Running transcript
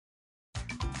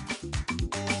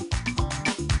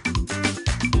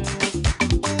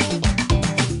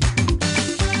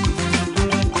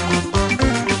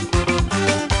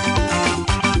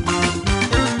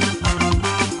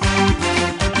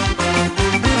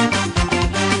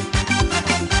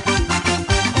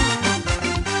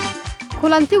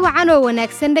kulanti wacan oo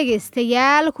wanaagsan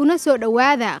dhageystayaal kuna soo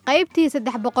dhawaada qaybtii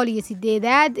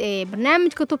 308aad ee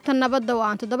barnaamijka tubta nabadda oo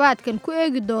aan toddobaadkan ku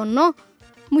eegi doono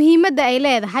muhiimadda ay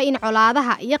leedahay in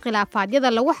colaadaha iyo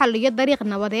khilaafaadiyada lagu xalliyo dariiq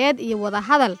nabadeed iyo wada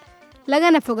hadal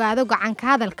lagana fogaado gacanka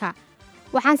hadalka.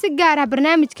 Waxaan si gaar ah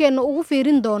barnaamijkeena ugu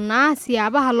fiirin doonaa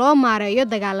siyaabaha loo maareeyo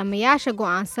dagaalamayaasha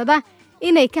go'aansada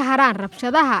inay ka haraan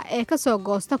rabshadaha ee ka soo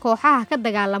goosta kooxaha ka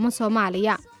dagaalama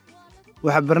Soomaaliya.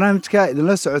 waxaa barnaamijka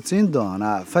idinla socodsiin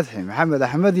doonaa Fatxi Maxamed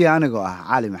Axmed iyo anigoo ah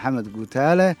Cali Maxamed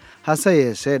Guutaale. hase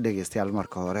yeeshee dhegeystayaal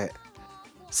marka hore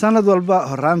sanad walba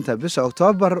horaanta bisha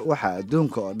Oktoobar waxaa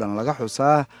adduunka oo dhan laga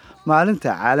xusaa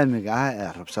maalinta caalamiga ah ee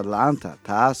rabshad la'aanta,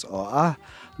 taas oo ah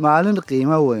maalin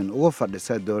qiimo weyn ugu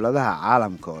fadhisa dowladaha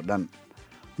caalamka oo dhan.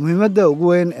 muhiimadda ugu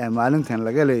weyn ee maalintan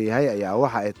laga leeyahay ayaa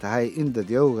waxa ay tahay in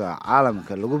dadyowga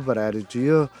caalamka lagu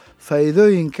baraarujiyo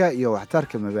faa'iidooyinka iyo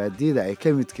waxtarka mabaadi'da ay ka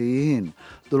midka yihiin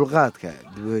dulqaadka,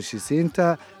 dib u heshiisiinta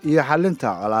iyo xallinta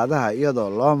colaadaha iyadoo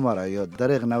loo marayo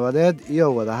dariiq nabadeed iyo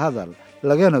wada hadal,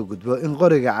 lagana gudbo in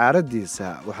qoriga caaradiisa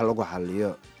wax lagu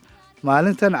xalliyo.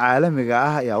 maalintan caalamiga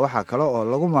ah ayaa waxaa kale oo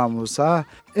lagu maamuusaa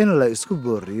in la isku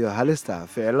booriyo halista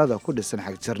ficilada ku dhisan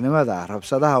xagjirnimada,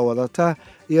 rabshadaha wadata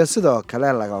iyo sidoo kale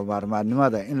laga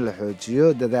maarmaannimada in la xoojiyo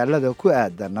dadaalada ku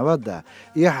aadan nabadda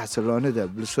iyo xasiloonida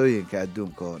bulshooyinka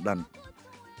adduunka oo dhan.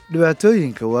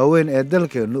 dhibaatooyinka waaweyn ee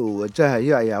dalkeennu uu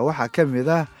wajahayo ayaa waxaa ka mid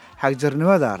ah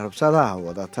xagjirnimada rabshadaha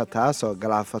wadata, taasoo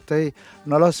galaafatay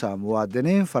nolosha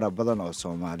muwaadiniin fara badan oo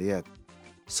Soomaaliyeed.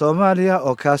 Soomaaliya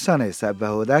oo kaashanaysa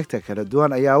bahwadaagta kala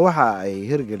duwan ayaa waxa ay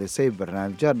hirgelisay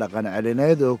barnaamijyo dhaqan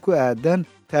celineed oo ku aadan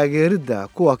taageeridda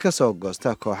kuwa ka soo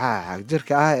goosta kooxaha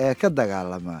xagjirka ah ee ka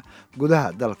dagaalama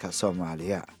gudaha dalka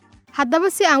Soomaaliya.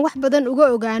 Haddaba si aan wax badan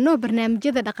uga ogaano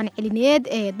barnaamijyada dhaqan celineed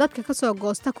ee dadka ka soo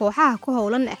goosta kooxaha ku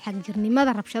howlan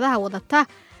xagjirnimada rabshadaha wadata,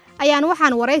 ayaan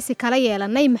waxaan wareysi kala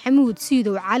yeelanay Maxamuud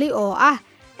Siidow Cali oo ah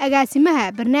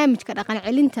agaasimaha barnaamijka dhaqan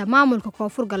celinta maamulka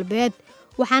Koonfur Galbeed.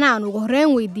 waxaana aan ugu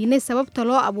horreyn weydiinay sababta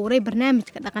loo abuuray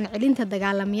barnaamijka dhaqan celinta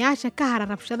dagaalamayaasha ka hara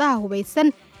rabshadaha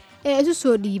hubeysan ee isu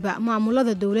soo dhiiba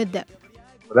maamulada dowladda.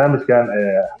 barnaamijkan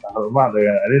xarumaha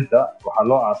dhaqan celinta waxaa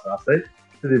loo aasaasay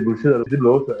sidii bulshada dib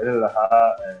loogu soo celin lahaa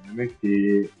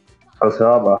nimankii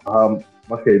al-shabaab ahaa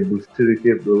markay bulshadii ka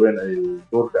yardhooween ay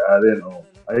duurka aadeen oo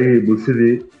ayagii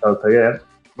bulshadii kala tageen.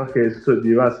 markay isu soo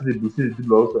dhiibaan sidii bulshadii dib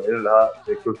loogu soo celin lahaa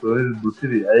ee kalsoonida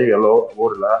bulshadii ayaga loo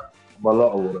abuuri lahaa ama loo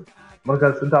abuuray.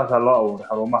 markaas intaasaa loo abuuray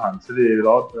xarumahan sidii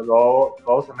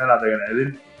loogu sameyn lahaa dhaqan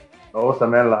celin loogu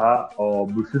sameyn lahaa oo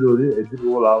bulshadoodii ay dib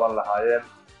ugu laaban lahaayeen,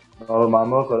 nolol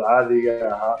maalmoodkooda caadiga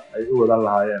ahaa ay u wadan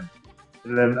lahaayeen.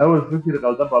 ilaan awal fikir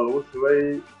qaldan baa lagu shubay,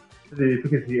 sidii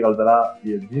fikirkii qaldanaa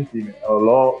iyo diintii oo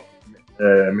loo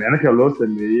micno kale loo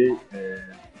sameeyey,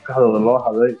 maskaxdooda loo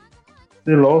haday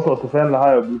sidii loogu soo sufeyn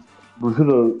lahaa oo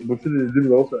bulshadii dib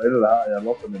loogu soo celin lahaa ayaa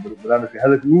loo sameeyey barnaamijka.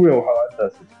 hadafka ugu weyn waxaa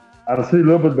intaasi sidii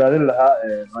loo badbaadin lahaa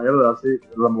dhalinyaradaasi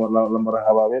la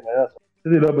marhabaabeen ayaa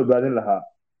sidii loo badbaadin lahaa.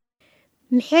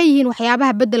 maxay yihiin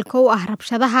waxyaabaha beddelka u ah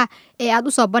rabshadaha ee aad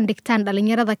u soo bandhigtaan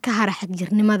dhalinyarada ka hara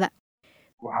xagjirnimada?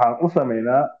 waxaan u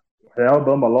sameynaa waxyaabo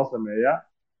badan baa loo sameeyaa.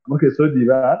 markay soo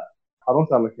dhiibaan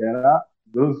xarunta la keenaa,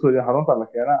 dowladda soo dhiibaan xarunta la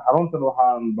keenaa. xaruntan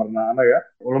waxaan barnaa anaga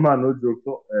culamaa noo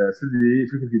joogto sidii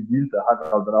fikirka diinta xagga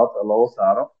qaldanaadka loogu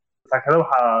saaro. kale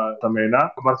waxaan sameynaa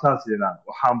bartaan siinaa,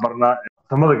 waxaan barnaa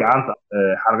samada gacanta,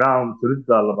 xargaan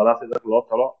tulidda la baraa sida loo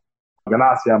talo,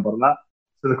 ganacsigaan barnaa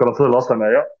sida korontada loo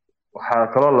sameeyo. waxaa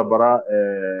kaloo la baraa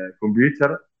computer,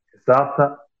 xisaabta,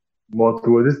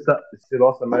 mootowadista si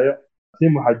loo sameeyo.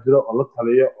 tiim waxaa jiro oo la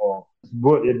taliyo oo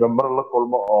isbuucii bambar la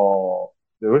kulmo oo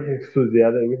wixii kasoo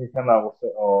ziyaaday wixii ka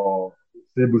naaqusay oo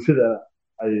si bulshada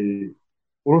ay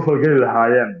ula falgeli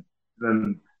lahaayeen.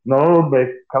 nolol bay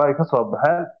kale ka soo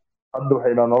baxeen, hadda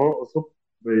waxay imaan nolol cusub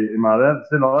bay imaadeen,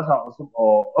 si noloshan cusub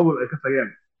oo awal ay ka tageen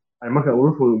ay markaa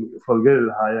ula falgeli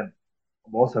lahaayeen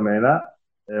oo sameynaa.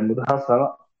 muddo hal sano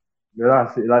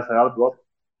meelahaasi ilaa 9 bilood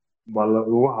baa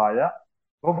lagu hayaa.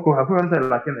 qofku waxaa ku xirantahay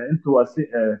laakiin intuu waa si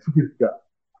fikirka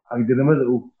xagjirnimada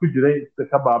uu ku jiray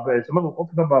ka baaba'ayso. marka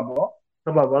qofku ka baaba'o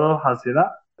waxaan siinaa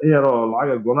in yaroo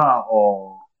lacaga gunaha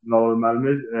oo nolol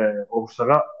maalmeed oo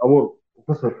shaqo abuur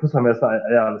ku sameysa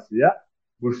ayaa la siiyaa.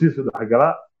 bulshadiisu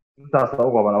dhexgalaa intaasaa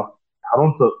u qabana.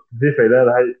 xarunta diif ay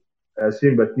leedahay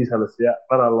shiinbakiisa la siiyaa,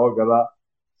 qaraa loo gadaa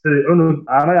sidii cunug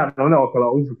anaga dhalin oo kale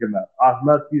ugu fikirnaa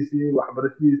caafimaadkiisii,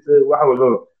 waxbarashadiisa, wax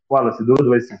walbaba waa la sii. dowladda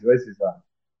way siisaa.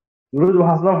 dowladdu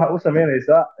waxay u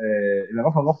sameynaysaa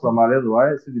ilaa qof Soomaaliyeed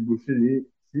waaye sidii bulshadii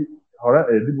si hore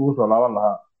ay dib ugu soo laaban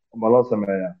lahaa ama loo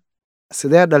sameeyaa.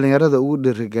 sidee dhalinyarada ugu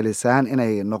dhiirigelisaan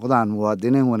inay noqdaan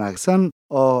muwaadiniin wanaagsan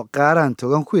oo qaaraan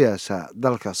togan ku yeesha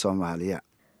dalka Soomaaliya?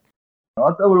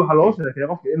 horta awal waxaa looga sheekeeya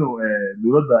qofka inuu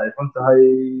dowladda ay xun tahay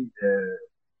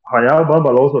waxyaabo badan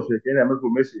baa looga soo sheekeynaya markuu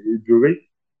meesha joogay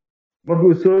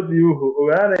markuu soo dhiibo wuxuu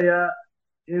ogaanayaa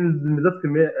in dadka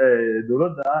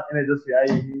dowladda ah inay dad fiican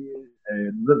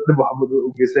yihiin dib waxba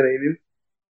u geysanaynin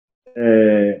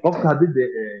qofka haddii de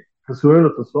kalsooni la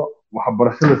tuso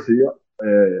waxbarasho la siiyo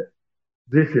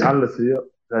dii fiican la siiyo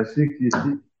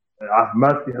raashinkiisii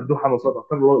caafimaadkii hadduu xanuunsan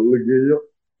dhaktar la geeyo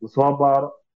lasoo baaro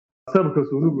sabab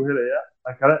kalsooni buu helayaa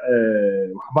tan kale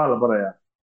waxbaa la barayaa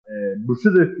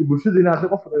bulshadiina haddii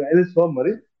qofka idin soo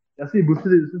marin asi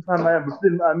bulshadii isu fahmayaan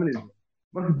bulshadii ma aaminayso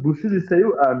marka bulshadiisa ay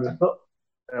u aaminto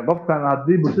qofkan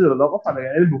haddii bulshada la dhaho qofkan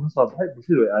idin buu kasoo baxay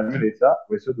bulshada way aaminaysaa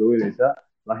way soo dhaweynaysaa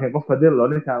laakiin qofka haddii la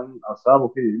ninkan asaabu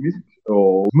ka yimid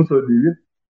oo ma soo dhiibin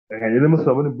idin ma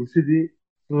soo marin bulshadii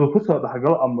siduu kusoo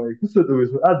dhexgalo ama ay kusoo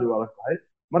dhaweyso aad bay u adag tahay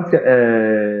marka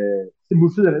si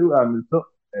bulshadan ay u aaminto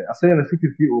asagana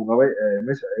fikirkii uu qabay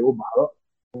meesha ay u baxdo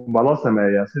baa loo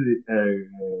sameeyaa sidii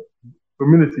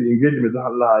community engagement waxa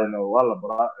la lahaayna waa la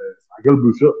baraa isdhexgal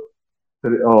bulsho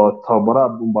oo tababara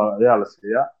ayaa la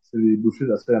siiyaa sidii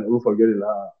bulshada asagan ugu falgeli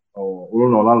lahaa oo ula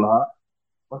noolaan lahaa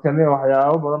marka nin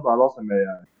waxyaabo badan baa loo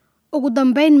sameeyaa ugu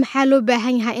dambeyn maxaa loo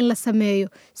baahan yahay in la sameeyo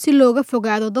si looga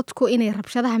fogaado dadku inay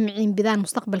rabshadaha miciinbidaan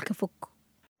mustaqbalka fog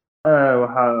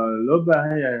waxaa loo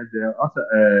baahan yahay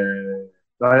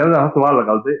dhalinyarada horta waa la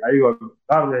qalday ayagoo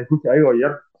qaar waxay ku tahay ayagoo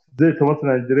yar 18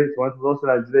 sano jiray 17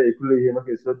 sano jiray ay ku leeyihiin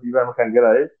markay soo diibaan markaan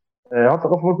galayay horta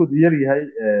qof markuu yar yahay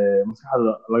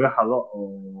maskaxda laga xado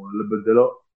oo la bedelo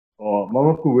oo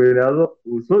markuu weynaado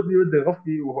uu soo diibay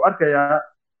qofkii wuxuu arkayaa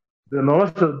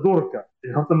nolosha duurka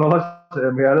iyo horta nolosha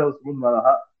magaalada usmud ma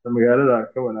laha magaalada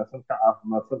ka wanaagsan ka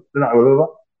caafimaadsan dhinac waliba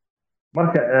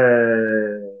marka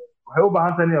waxay u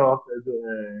baahan tahay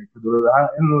dowlad ahaan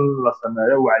in la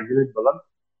sameeyo wacyigelin badan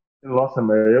in loo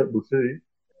sameeyo bulshadii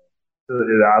sida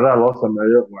idaacadaha loo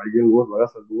sameeyo wacyigelin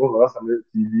laga sameeyo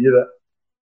tviyada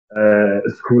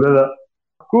iskuulada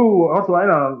kuwa horta waa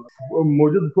inaan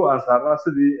mawjada ku aansaarnaa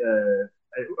sidii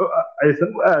aysan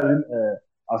u aadin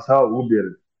ashaab ugu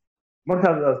beerin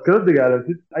markaad kala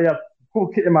dagaalantid ayaad kuwa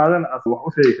ka imaadan aad wax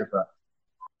u sheegi kartaa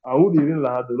aan u dhiirin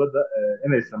lahaa dowladda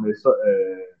inay sameyso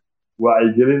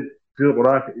wacyigelin sida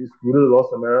qur-aanka iyo iskuulada loo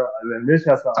sameeyo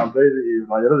meeshaas ardayda iyo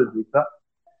dhalinyarada joogta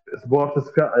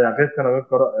sportiska ayaa qayb ka noqon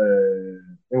karo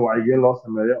in wacyigelin loo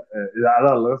sameeyo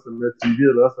idaacadaha laga sameeyo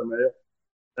tvda laga sameeyo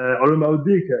culamaa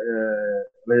udiinka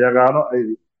la yaqaano ay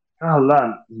ka hadlaan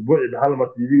isbuuciba hal mar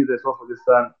tvda ay soo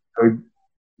fadhiistaan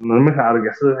nimanka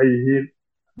argixisada waxay yihiin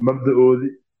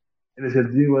mabda-oodii inaysan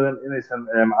diin wadan inaysan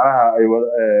macnaha ay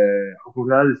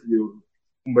xukuumadaas iyo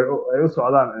ay u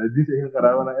socdaan diinta ay ka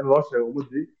qaraabana in loo sheego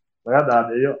ummadii laga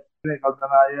dhaadhiciyo inay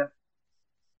qaldanaayeen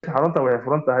xarunta waxay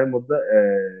furan tahay muddo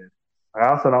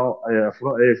 9 sano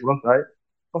ayay furan tahay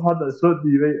qof hadda soo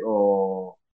dhiibay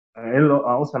oo in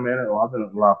aan u sameynay oo hadda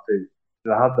laabtay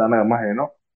ilaa hadda anaga ma hayno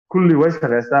kulli way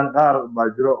shaqaystaan qaar baa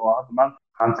jiro oo hadda maanta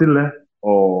hanti leh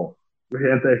oo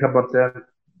wixii inta ay ka barteen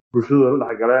bulshadooda la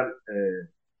dhexgaleen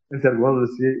inta gobolada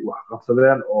siiyey wax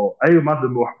qabsadeen oo ayagu maanta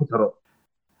wax ku taro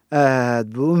aad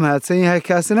buu u mahadsan yahay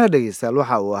kaasina dhegeystayaal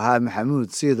waxa uu ahaa maxamuud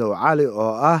siidow cali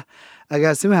oo ah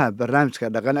agaasimaha barnaamijka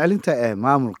dhaqan celinta ee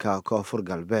maamulka koonfur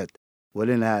galbeed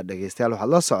welina dhegeystayaal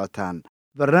waxaad la socotaan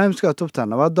barnaamijka tubta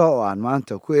nabadda oo aan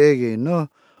maanta ku eegayno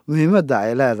muhiimadda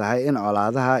ay leedahay in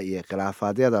colaadaha iyo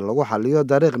khilaafaadyada lagu xaliyo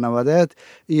dariiq nabadeed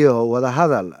iyo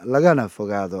wadahadal lagana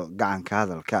fogaado gacanka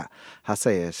hadalka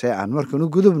hase yeeshee aan markan u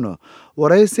gudubno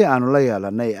waraysi aanu la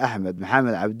yeelanay axmed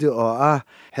maxamed cabdi oo ah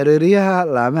xiriiriyaha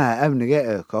laamaha amniga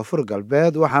ee koonfur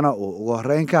galbeed waxaana uu ugu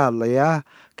horreyn ka hadlayaa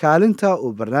kaalinta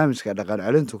uu barnaamijka dhaqan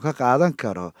celintu ka qaadan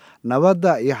karo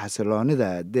nabadda iyo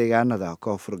xasiloonida deegaanada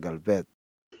koonfur galbeed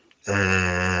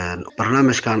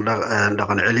barnaamijkan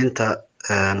dhaqan celinta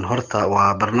horta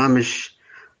waa barnaamij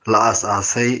la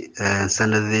aas-aasay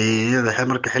sanadeeyada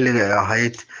marka xilliga ay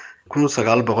ahayd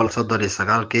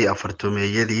 1939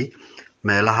 afartumeeyadii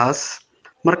meelahaas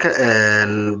marka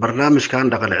barnaamijkan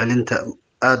dhaqan celinta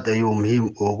aad ayuu muhiim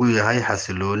ugu yahay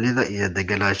xasiloonida iyo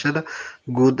deganaashada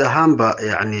guud ahaanba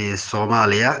yacni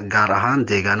Soomaaliya gaar ahaan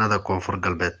deegaanada koonfur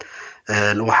galbeed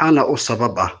waxaana u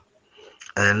sabab ah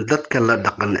dadka la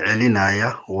dhaqan celinaya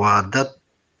waa dad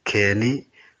keeni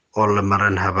oo la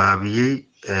maran habaabiyey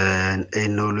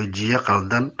teknolojiya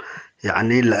qaldan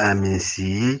yacni la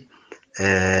aaminsiiyey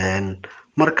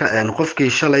marka qofkii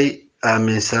shalay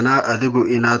aaminsanaa adigu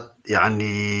inaad yacni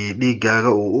dhiigaaga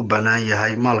uu u banaan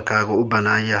yahay maalkaaga u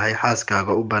banaan yahay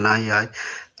xaaskaaga u banaan yahay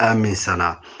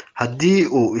aaminsanaa haddii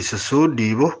uu isa soo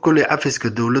dhiibo kulli cafiska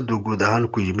dowladdu guud ahaan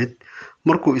ku yimid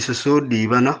markuu isa soo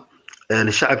dhiibana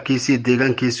shacabkiisii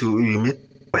deegaankiisii u yimid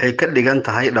waxay ka dhigan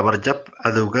tahay dhabarjab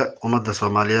cadowga ummadda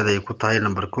Soomaaliyeed ay ku tahay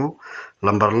number 2.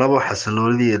 number 2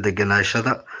 xasiloonida iyo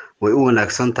deganaashada way u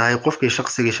wanaagsan tahay qofkii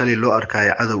shakhsiga shalay loo arkay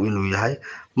cadow inuu yahay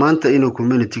maanta inuu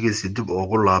communitygiisa dib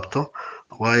ugu laabto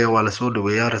waayo waa la soo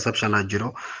dhaweeyaa reception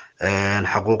jiro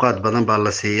xuquuqaad badan baa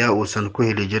la siiyaa uusan ku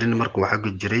heli jirin markuu xaq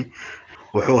jiray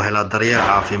wuxuu helaa daryeel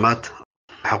caafimaad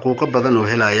xuquuq badan oo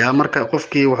helaya marka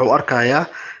qofkii wuxuu arkayaa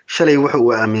shalay wuxuu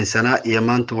aaminsanaa iyo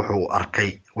maanta wuxuu arkay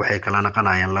waxay kala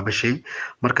naqanayaan laba shay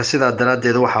marka sidaa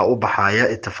daraadeed waxa u baxaya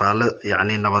ittifaaqo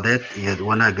yani nabadeed iyo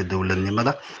wanaaga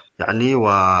dawladnimada yani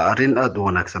waa arin aad u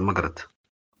wanaagsan ma garad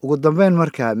ugu dambeyn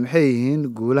marka maxay yihiin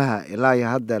guulaha ilaa iyo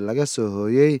hadda laga soo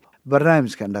hooyay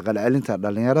barnaamijka dhaqan celinta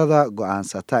dhalinyarada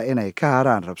go'aansata inay ka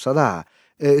haraan rabsadaha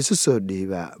ee isu soo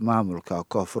dhiiba maamulka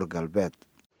Koonfur Galbeed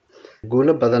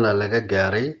guulo badan laga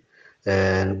gaaray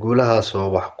guulahaas oo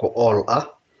wax ku ool ah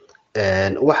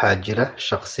waxaa jira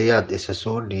shakhsiyaad isa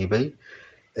soo dhiibay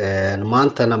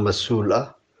maantana mas'uul ah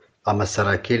ama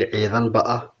saraakiil ciidanba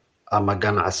ah ama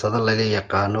ganacsado laga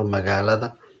yaqaano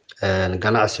magaalada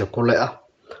ganacsi kule ah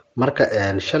marka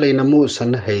shalayna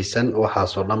muusan haysan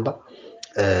waxaas oo dhanba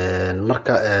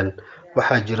marka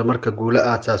waxaa jira marka guulo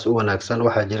aad u wanaagsan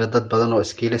waxaa jira dad badan oo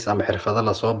skills ama xirfado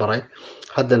la soo baray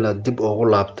haddana dib ugu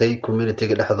laabtay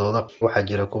community-ga dhexdooda waxaa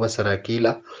jira kuwa saraakiil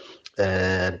ah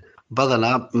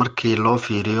badana markii loo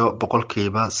fiiriyo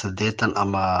boqolkiiba 80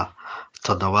 ama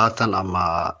 70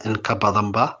 ama in ka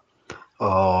badanba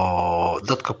oo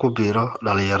dadka ku biiro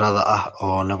dhalinyarada ah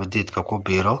oo nabadiidka ku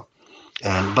biiro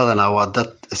badana waa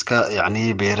dad iska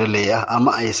yani beeraley ah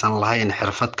ama aysan lahayn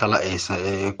xirfad kale ay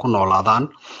ku noolaadaan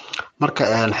marka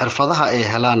xirfadaha ay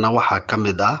helaana waxa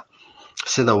kamid ah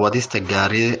sida wadista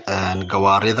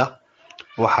gawaarida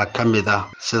waxa kamid ah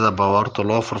sida baawarta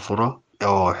loo furfuro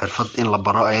oo xirfad in la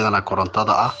baro ayadana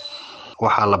korontada ah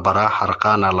waxa la baraa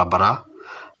xarqaana la baraa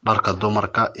dharka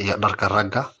dumarka iyo dharka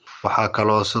ragga waxa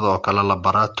kaloo sidoo kale la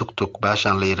baraa tuk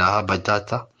baashan la yiraahdo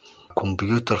bajata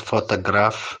computer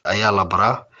photograph ayaa la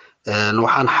baraa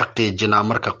waxaan xaqiijinaa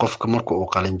marka qofka marka uu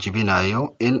qalin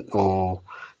jibinayo in uu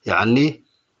yani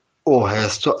uu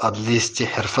haysto at least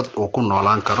xirfad uu ku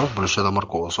noolaan karo bulshada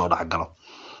marka uu soo dhaxgalo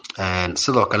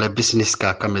sidoo kale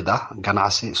businesska kamid ah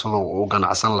ganacsi sidoo uu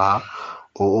ganacsan lahaa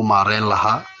oo u maareyn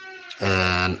lahaa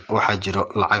waxa jiro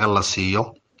lacag la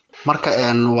siiyo marka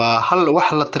waa hal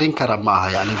wax la tirin kara ma aha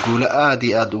yani guulo aad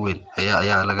iyo aad u weyn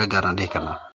ayaa laga gaaran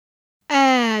karnaa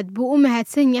aad buu u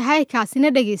mahadsan yahay kaasina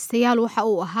dhageystayaal waxa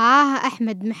uu ahaa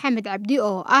Axmed Maxamed Cabdi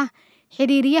oo ah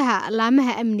xiriiriyaha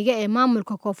laamaha amniga ee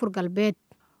maamulka Koonfur Galbeed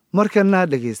markana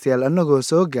dhageystayaal anagoo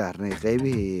soo gaarnay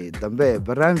qaybihii dambe ee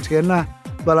barnaamijkeena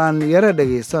balan yara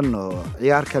dhageysano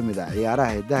ciyaar kamid ah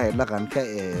ciyaaraha hidaha ee dhaqanka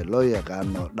ee loo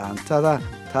yaqaano dhaantada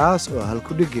taas oo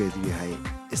halku dhigeedu yahay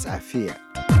iscafiya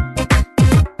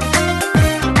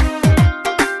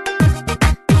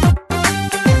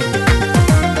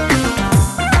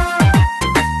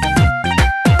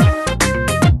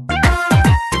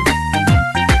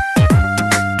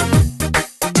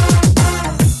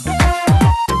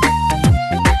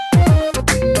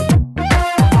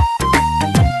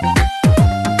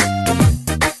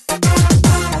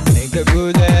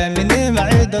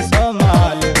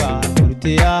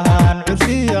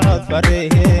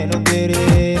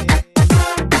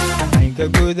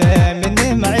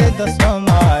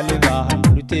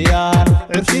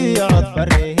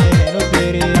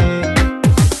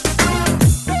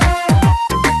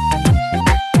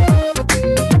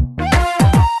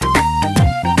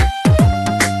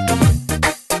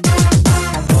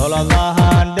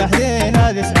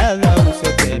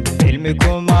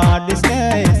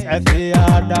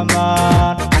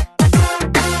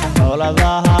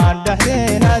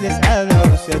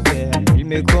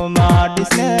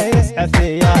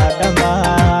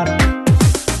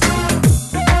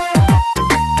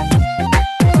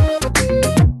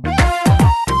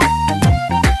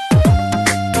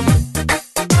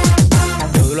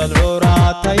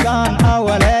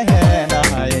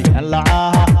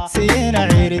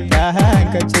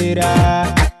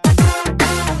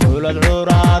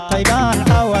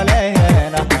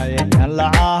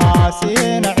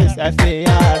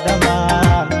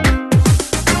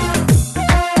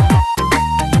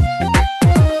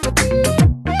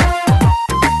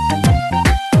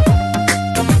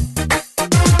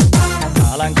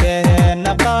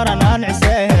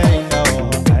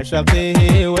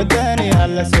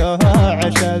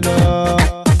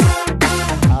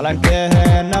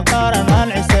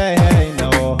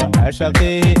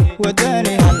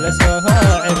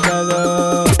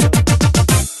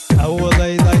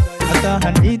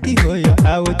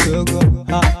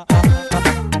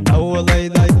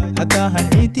awodayday hadahan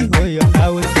ciidi halciiti hooyo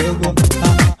caawad joogo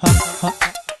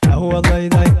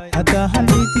awadayday hataa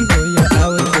halciiti hooyo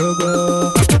caawad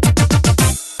joogo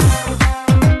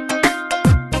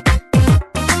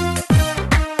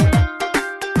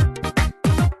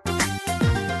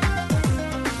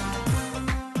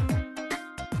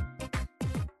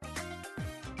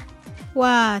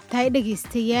waa tahay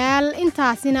dhegaystayaal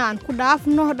intaasina aan ku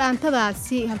dhaafno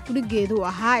dhaantadaasi halkudhigeedu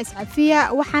ahaa iscafiya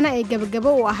waxaana ay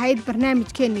gabagabo u ahayd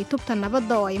barnaamijkeennii tubta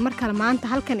nabadda oo ay mar kale maanta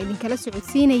halkan idinkala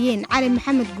socodsiinayeen cali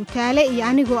maxamed guutaale iyo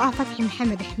anigoo ah fatxi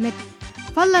maxamed axmed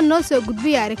fadlan noo soo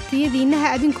gudbiya aragtiyadiinnaha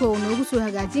adinkoo noogu soo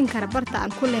hagaajin kara barta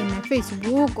aan ku leenahay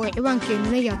facebook oo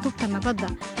ciwaankeenuna yaha tubta nabadda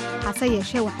hase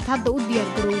yeeshee waxaad hadda u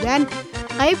diyaargarowdaan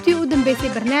qaybtii u dambaysay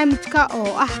barnaamijka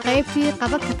oo ah qaybtii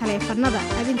qadadka taleefannada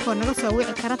adinkoo naga soo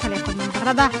wici kara taleefan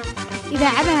nambarada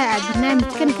idaacadaha aad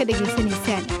barnaamijkan ka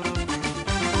dhegaysanaysaan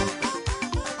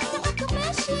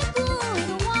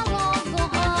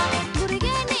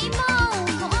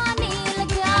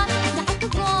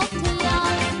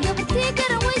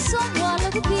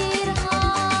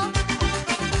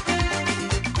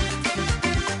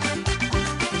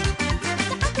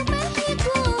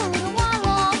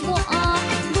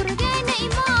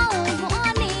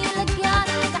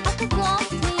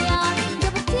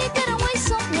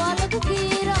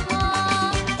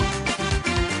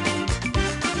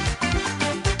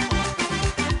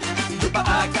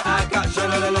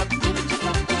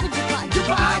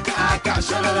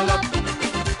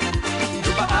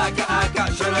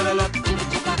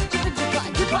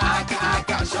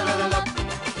Shalala